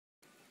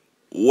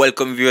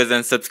Welcome viewers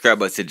and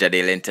subscribers to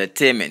Jadale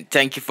Entertainment.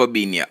 Thank you for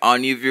being here. All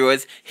new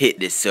viewers, hit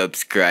the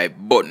subscribe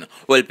button.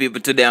 Well people,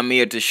 today I'm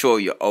here to show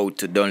you how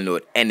to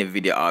download any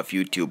video off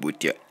YouTube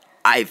with your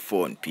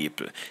iPhone,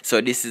 people.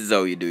 So this is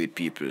how you do it,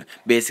 people.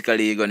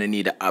 Basically, you're going to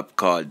need an app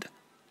called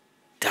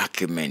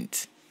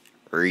Document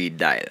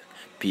Redial,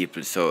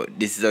 people. So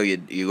this is how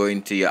you go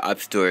into your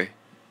app store,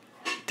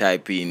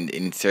 type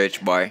in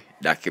search bar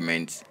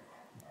Documents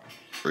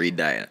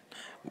Redial.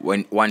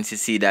 Once you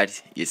see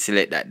that, you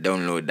select that,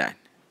 download that,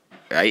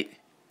 right?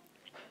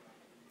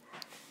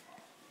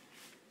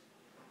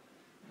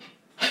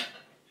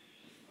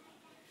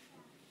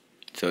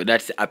 So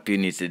that's the app you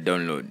need to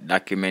download,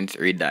 Documents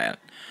Redial.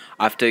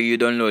 After you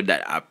download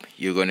that app,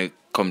 you're gonna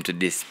come to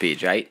this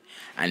page, right?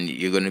 And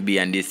you're gonna be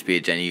on this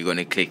page, and you're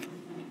gonna click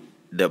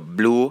the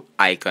blue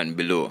icon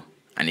below,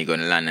 and you're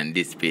gonna land on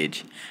this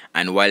page.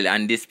 And while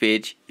on this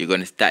page, you're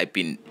gonna type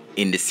in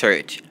the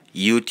search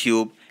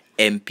YouTube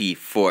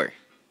MP4,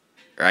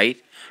 right?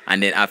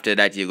 And then after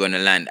that, you're gonna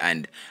land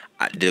on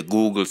the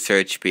Google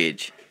search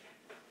page,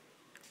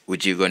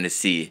 which you're gonna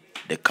see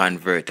the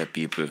converter,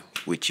 people,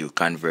 which you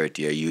convert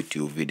your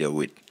YouTube video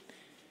with,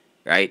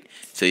 right?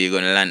 So you're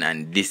gonna land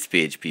on this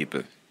page,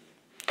 people,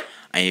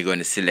 and you're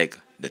gonna select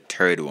the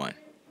third one.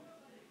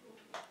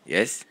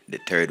 Yes, the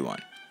third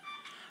one.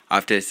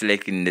 After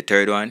selecting the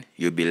third one,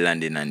 you'll be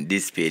landing on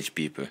this page,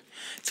 people.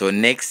 So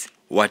next,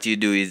 what you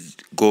do is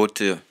go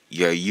to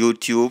your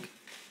YouTube,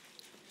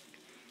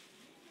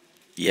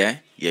 your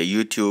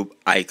YouTube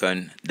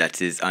icon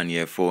that is on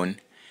your phone.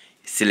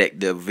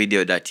 Select the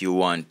video that you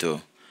want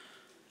to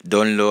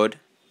download.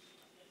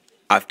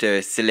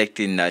 After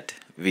selecting that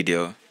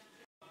video,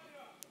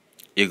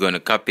 you're going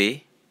to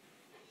copy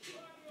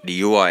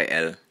the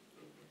URL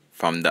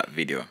from that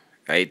video,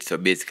 right? So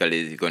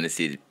basically, you're going to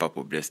see it pop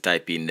up. Just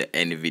type in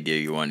any video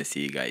you want to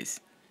see, guys,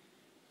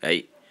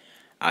 right?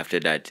 After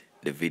that,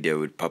 the video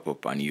will pop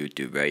up on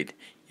YouTube, right?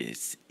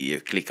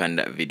 You click on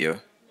that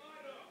video,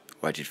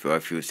 watch it for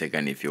a few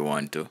seconds if you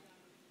want to.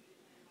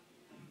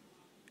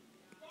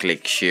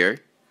 Click share.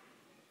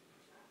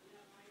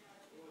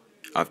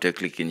 After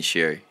clicking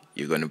share,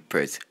 you're going to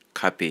press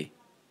copy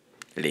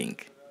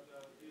link.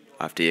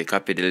 After you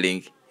copy the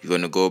link, you're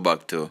going to go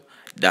back to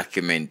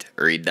Document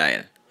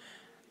Redial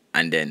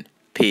and then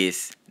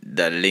paste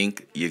the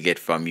link you get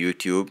from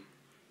YouTube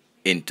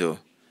into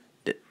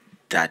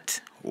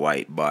that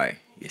white bar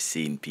you're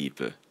seeing,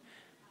 people.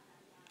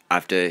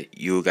 After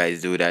you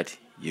guys do that,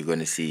 you're going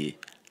to see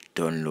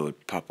download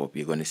pop up.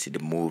 You're going to see the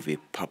movie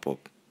pop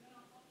up.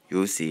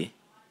 You'll see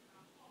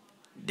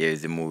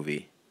there's the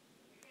movie.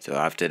 So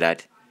after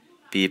that,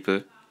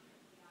 people,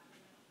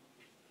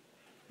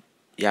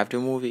 you have the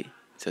movie.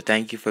 So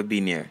thank you for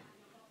being here.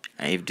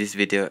 And if this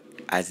video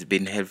has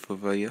been helpful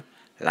for you,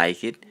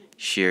 like it,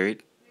 share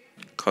it,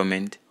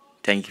 comment.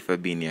 Thank you for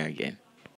being here again.